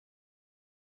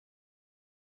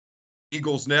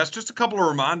Eagles Nest. Just a couple of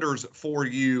reminders for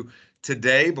you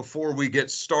today before we get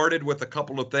started with a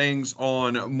couple of things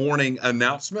on morning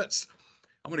announcements.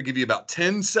 I'm going to give you about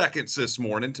 10 seconds this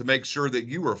morning to make sure that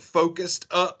you are focused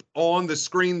up on the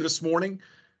screen this morning,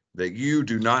 that you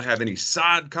do not have any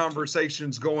side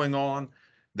conversations going on,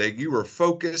 that you are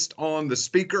focused on the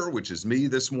speaker, which is me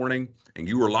this morning, and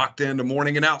you are locked into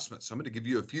morning announcements. So I'm going to give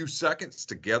you a few seconds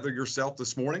to gather yourself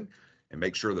this morning and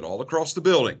make sure that all across the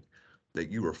building that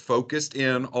you are focused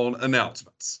in on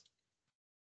announcements.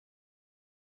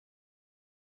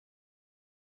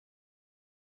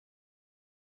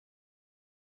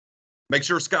 Make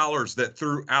sure, scholars, that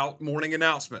throughout morning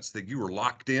announcements that you are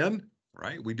locked in,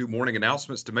 right? We do morning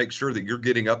announcements to make sure that you're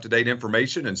getting up-to-date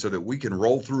information and so that we can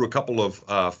roll through a couple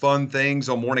of fun things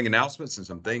on morning announcements and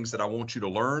some things that I want you to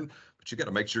learn, but you got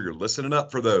to make sure you're listening up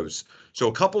for those. So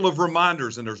a couple of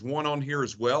reminders, and there's one on here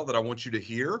as well that I want you to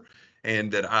hear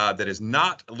and that is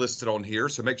not listed on here.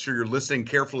 So make sure you're listening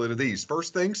carefully to these.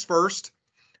 First things first,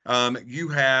 you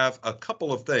have a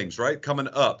couple of things, right, coming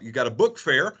up. You got a book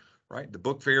fair, right? The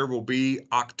book fair will be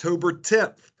October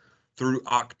 10th through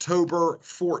October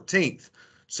 14th.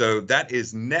 So that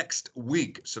is next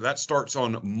week. So that starts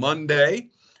on Monday.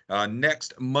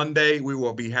 Next Monday, we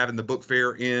will be having the book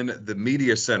fair in the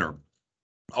Media Center.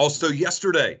 Also,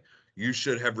 yesterday, you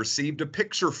should have received a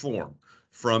picture form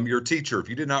from your teacher. If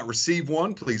you did not receive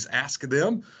one, please ask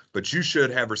them, but you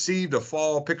should have received a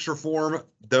fall picture form.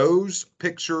 Those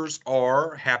pictures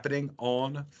are happening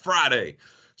on Friday.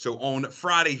 So on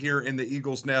Friday here in the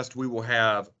Eagles Nest, we will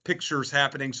have pictures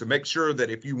happening. So make sure that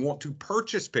if you want to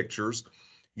purchase pictures,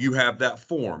 you have that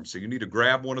form. So you need to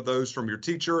grab one of those from your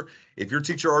teacher. If your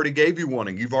teacher already gave you one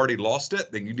and you've already lost it,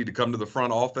 then you need to come to the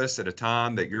front office at a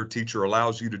time that your teacher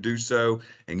allows you to do so,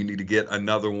 and you need to get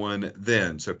another one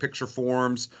then. So picture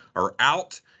forms are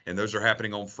out, and those are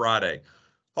happening on Friday.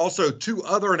 Also, two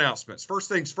other announcements. First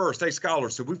things first, hey,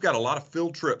 scholars, so we've got a lot of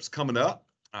field trips coming up.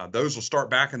 Those will start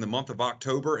back in the month of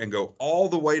October and go all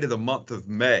the way to the month of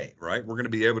May, right? We're going to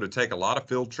be able to take a lot of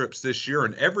field trips this year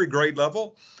in every grade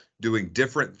level, doing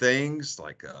different things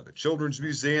like the Children's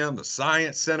Museum, the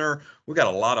Science Center. We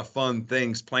got a lot of fun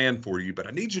things planned for you, but I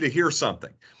need you to hear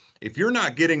something. If you're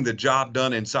not getting the job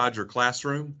done inside your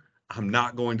classroom, I'm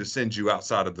not going to send you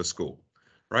outside of the school,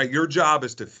 right? Your job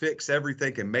is to fix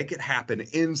everything and make it happen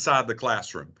inside the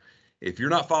classroom. If you're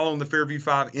not following the Fairview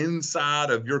 5 inside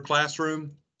of your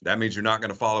classroom, that means you're not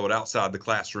going to follow it outside the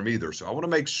classroom either. So I want to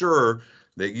make sure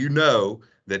that you know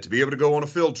that to be able to go on a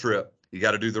field trip, you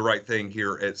got to do the right thing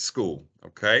here at school.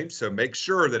 Okay. So make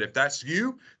sure that if that's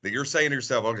you, that you're saying to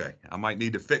yourself, okay, I might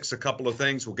need to fix a couple of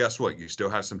things. Well, guess what? You still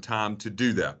have some time to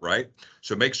do that, right?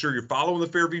 So make sure you're following the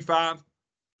Fairview 5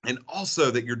 and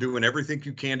also that you're doing everything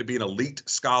you can to be an elite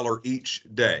scholar each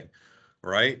day.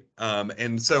 Right.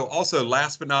 And so also,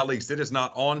 last but not least, it is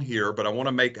not on here, but I want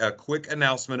to make a quick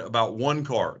announcement about one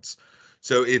cards.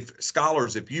 So if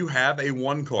scholars, if you have a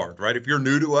one card, right, if you're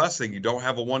new to us and you don't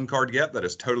have a one card yet, that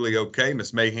is totally okay.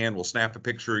 Miss Mahan will snap a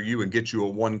picture of you and get you a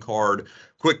one card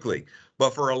quickly.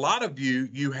 But for a lot of you,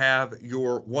 you have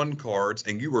your one cards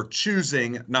and you are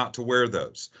choosing not to wear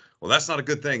those. Well, that's not a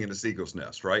good thing in the Eagles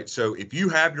Nest, right? So if you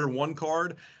have your one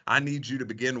card, I need you to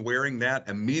begin wearing that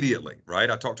immediately, right?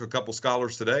 I talked to a couple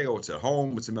scholars today. Oh, it's at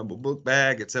home. It's in my book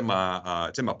bag. It's in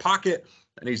my pocket.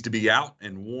 That needs to be out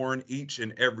and worn each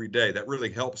and every day. That really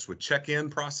helps with check-in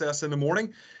process in the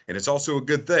morning. And it's also a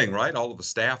good thing, right? All of the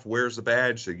staff wears a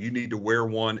badge, so you need to wear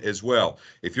one as well.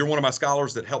 If you're one of my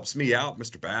scholars that helps me out,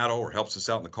 Mr. Battle, or helps us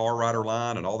out in the car rider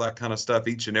line and all that kind of stuff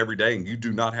each and every day, and you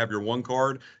do not have your one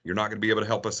card, you're not going to be able to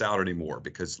help us out anymore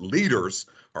because leaders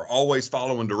are always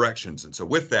following directions. And so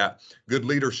with that, good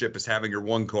leadership is having your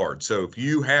one card. So if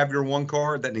you have your one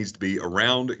card, that needs to be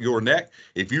around your neck.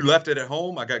 If you left it at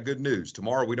home, I got good news.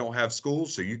 Tomorrow we don't have school,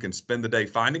 so you can spend the day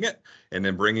finding it and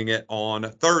then bringing it on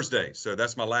Thursday. So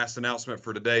that's my last announcement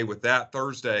for today. With that,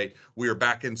 Thursday, we are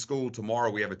back in school.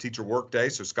 Tomorrow we have a teacher work day.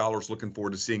 So scholars, looking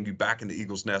forward to seeing you back in the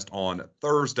Eagles Nest on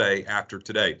Thursday after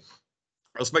today.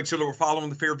 Let's make sure that we're following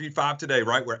the Fairview 5 today,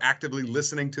 right? We're actively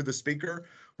listening to the speaker.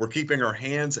 We're keeping our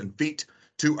hands and feet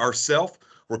to ourselves.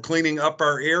 We're cleaning up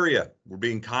our area. We're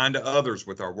being kind to others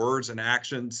with our words and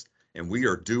actions, and we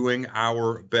are doing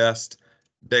our best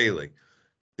daily.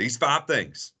 These 5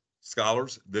 things,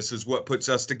 scholars, this is what puts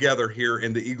us together here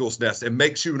in the Eagles Nest and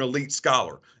makes you an elite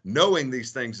scholar. Knowing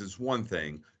these things is one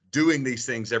thing. Doing these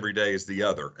things every day is the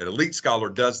other. An elite scholar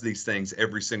does these things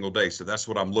every single day. So that's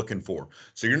what I'm looking for.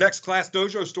 So your next Class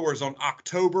Dojo store is on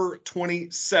October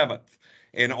 27th.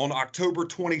 And on October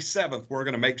 27th, we're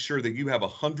going to make sure that you have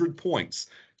 100 points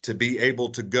to be able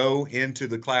to go into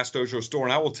the Class Dojo store.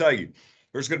 And I will tell you,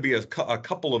 There's going to be a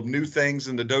couple of new things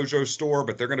in the dojo store,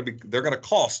 but they're going to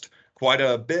cost quite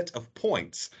a bit of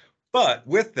points. But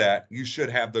with that, you should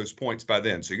have those points by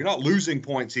then. So you're not losing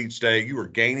points each day. You are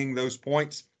gaining those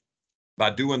points by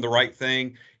doing the right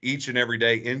thing each and every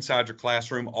day inside your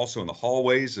classroom, also in the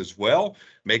hallways as well,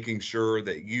 making sure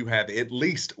that you have at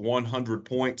least 100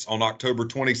 points on October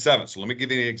 27th. So let me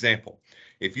give you an example.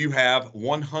 If you have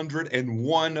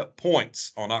 101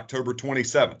 points on October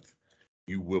 27th,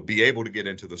 you will be able to get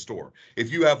into the store.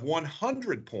 If you have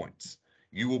 100 points,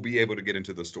 you will be able to get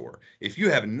into the store. If you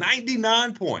have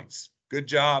 99 points, good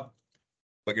job,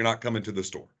 but you're not coming to the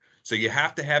store. So you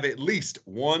have to have at least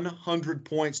 100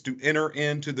 points to enter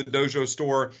into the dojo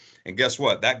store. And guess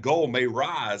what? That goal may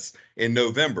rise in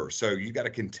November. So you got to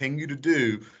continue to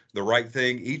do the right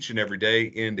thing each and every day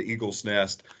in the Eagle's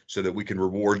Nest so that we can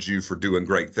reward you for doing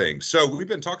great things. So we've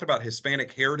been talking about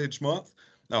Hispanic Heritage Month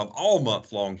all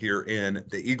month long here in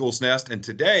the Eagle's Nest. And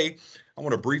today I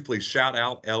want to briefly shout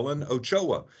out Ellen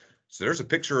Ochoa. So there's a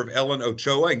picture of Ellen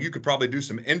Ochoa, and you could probably do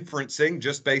some inferencing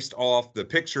just based off the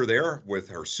picture there with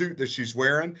her suit that she's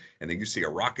wearing. And then you see a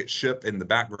rocket ship in the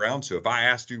background. So if I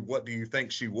asked you, what do you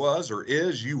think she was or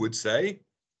is, you would say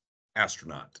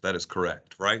astronaut. That is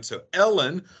correct, right? So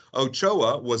Ellen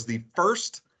Ochoa was the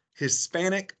first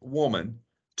Hispanic woman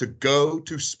to go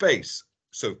to space.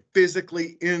 So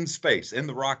physically in space, in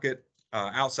the rocket,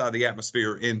 outside the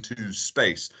atmosphere into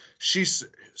space. She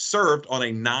served on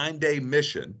a 9-day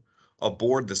mission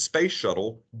aboard the space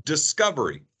shuttle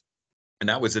Discovery, and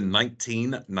that was in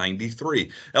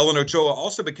 1993. Ellen Ochoa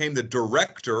also became the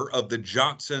director of the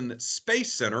Johnson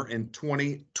Space Center in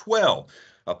 2012,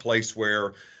 a place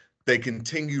where they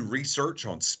continue research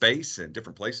on space and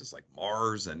different places like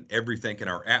Mars and everything in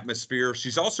our atmosphere.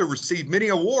 She's also received many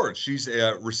awards. She's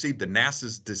received the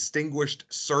NASA's Distinguished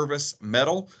Service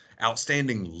Medal,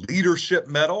 Outstanding Leadership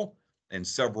Medal, and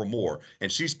several more.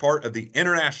 And she's part of the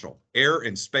International Air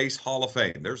and Space Hall of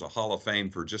Fame. There's a Hall of Fame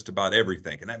for just about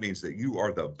everything. And that means that you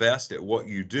are the best at what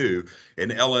you do.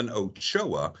 And Ellen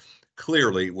Ochoa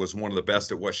clearly was one of the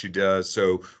best at what she does.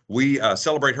 So we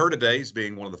celebrate her today as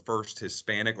being one of the first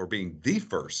Hispanic, or being the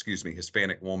first,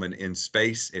 Hispanic woman in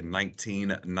space in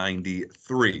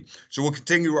 1993. So we'll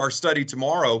continue our study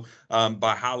tomorrow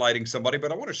by highlighting somebody,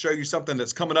 but I want to show you something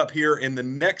that's coming up here in the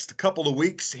next couple of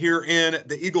weeks here in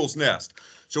the Eagle's Nest.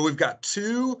 So we've got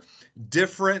two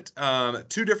different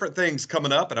things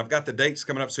coming up, and I've got the dates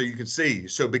coming up so you can see.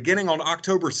 So beginning on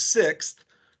October 6th,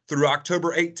 through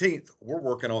October 18th, we're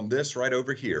working on this right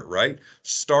over here, right?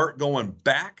 Start going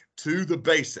back to the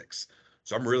basics.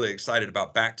 So I'm really excited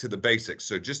about back to the basics.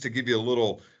 So just to give you a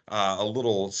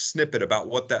little snippet about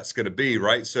what that's going to be,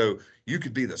 right? So you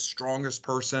could be the strongest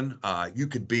person, you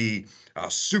could be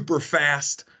super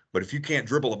fast, but if you can't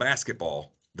dribble a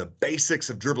basketball, the basics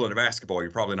of dribbling a basketball,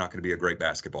 you're probably not going to be a great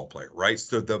basketball player, right?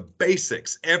 So the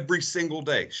basics every single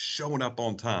day, showing up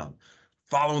on time,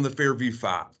 following the Fairview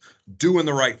 5, doing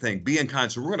the right thing, being kind.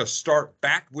 So we're going to start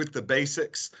back with the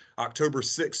basics October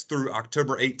 6th through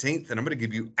October 18th. And I'm going to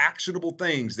give you actionable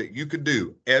things that you could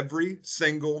do every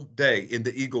single day in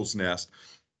the Eagle's Nest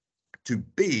to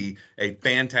be a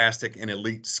fantastic and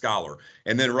elite scholar.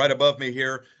 And then right above me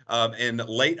here, in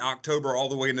late October all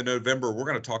the way into November, we're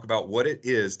going to talk about what it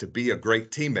is to be a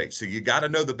great teammate. So you got to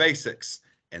know the basics,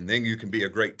 and then you can be a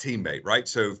great teammate, right?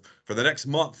 So for the next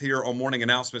month here on Morning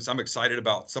Announcements, I'm excited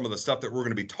about some of the stuff that we're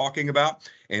going to be talking about.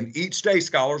 And each day,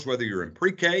 scholars, whether you're in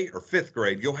pre-K or 5th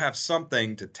grade, you'll have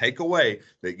something to take away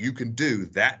that you can do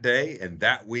that day and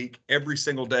that week, every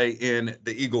single day in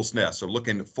the Eagle's Nest. So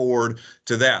looking forward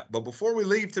to that. But before we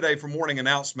leave today for Morning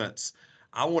Announcements,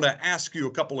 I want to ask you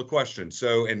a couple of questions.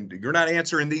 So, and you're not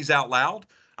answering these out loud.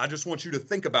 I just want you to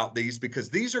think about these, because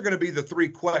these are going to be the 3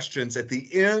 questions at the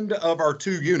end of our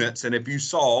 2 units. And if you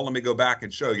saw, let me go back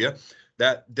and show you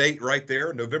that date right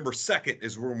there. November 2nd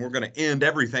is when we're going to end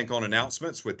everything on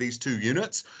announcements with these 2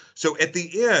 units. So at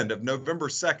the end of November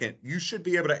 2nd, you should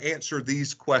be able to answer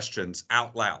these questions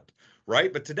out loud,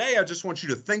 right? But today, I just want you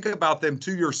to think about them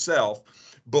to yourself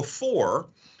before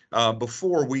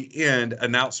we end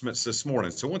announcements this morning.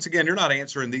 So once again, you're not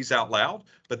answering these out loud,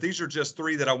 but these are just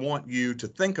 3 that I want you to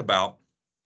think about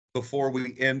before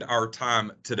we end our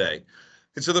time today.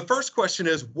 And so the first question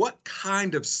is, what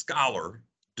kind of scholar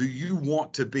do you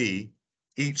want to be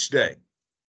each day?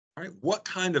 All right, what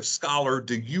kind of scholar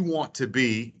do you want to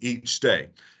be each day?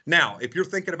 Now, if you're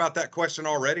thinking about that question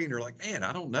already and you're like, man,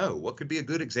 I don't know, what could be a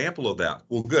good example of that?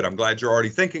 Well, good. I'm glad you're already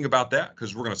thinking about that,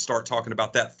 because we're going to start talking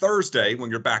about that Thursday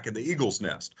when you're back in the Eagle's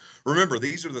Nest. Remember,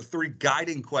 these are the 3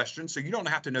 guiding questions, so you don't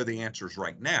have to know the answers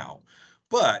right now.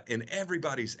 and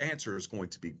everybody's answer is going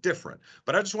to be different.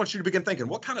 But I just want you to begin thinking,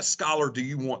 what kind of scholar do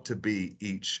you want to be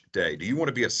each day? Do you want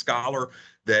to be a scholar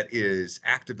that is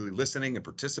actively listening and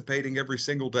participating every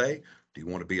single day? Do you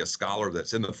want to be a scholar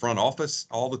that's in the front office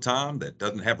all the time, that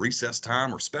doesn't have recess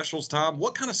time or specials time?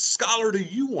 What kind of scholar do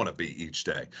you want to be each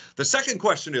day? The second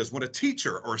question is, when a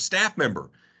teacher or a staff member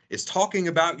is talking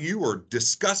about you or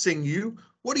discussing you,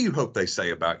 what do you hope they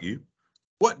say about you?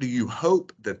 What do you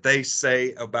hope that they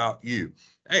say about you?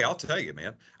 Hey, I'll tell you,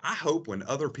 man, I hope when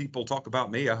other people talk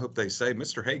about me, I hope they say,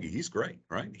 Mr. Hagee, he's great,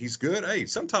 right? He's good. Hey,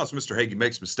 sometimes Mr. Hagee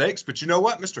makes mistakes, but you know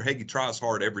what? Mr. Hagee tries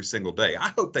hard every single day. I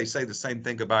hope they say the same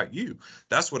thing about you.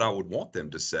 That's what I would want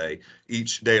them to say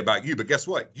each day about you. But guess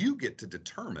what? You get to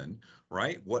determine,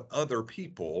 right, what other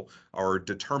people are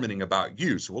determining about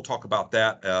you. So we'll talk about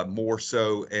that more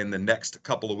so in the next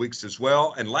couple of weeks as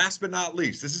well. And last but not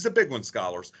least, this is a big one,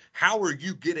 scholars. How are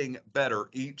you getting better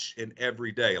each and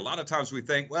every day? A lot of times we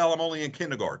think, well, I'm only in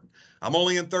kindergarten. I'm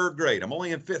only in third grade. I'm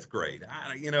only in fifth grade.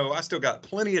 I still got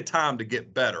plenty of time to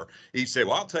get better each day.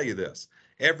 Well, I'll tell you this,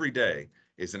 every day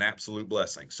is an absolute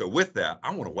blessing. So with that,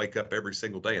 I want to wake up every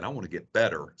single day and I want to get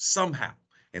better somehow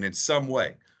and in some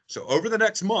way. So over the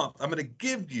next month, I'm going to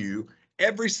give you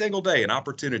every single day an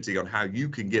opportunity on how you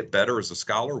can get better as a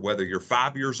scholar, whether you're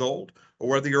 5 years old or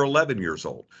whether you're 11 years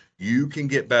old. You can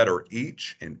get better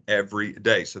each and every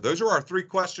day. So those are our 3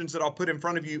 questions that I'll put in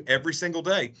front of you every single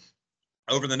day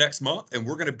over the next month. And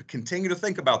we're going to continue to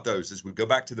think about those as we go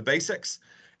back to the basics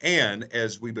and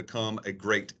as we become a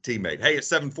great teammate. Hey, it's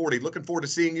 7:40. Looking forward to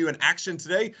seeing you in action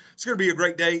today. It's going to be a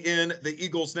great day in the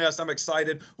Eagles Nest. I'm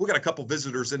excited. We got a couple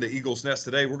visitors in the Eagles Nest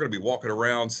today. We're going to be walking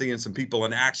around, seeing some people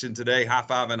in action today,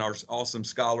 high-fiving our awesome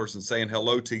scholars and saying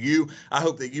hello to you. I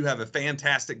hope that you have a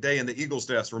fantastic day in the Eagles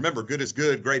Nest. Remember, good is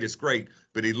good, great is great,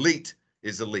 but elite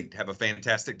is elite. Have a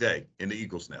fantastic day in the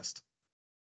Eagles Nest.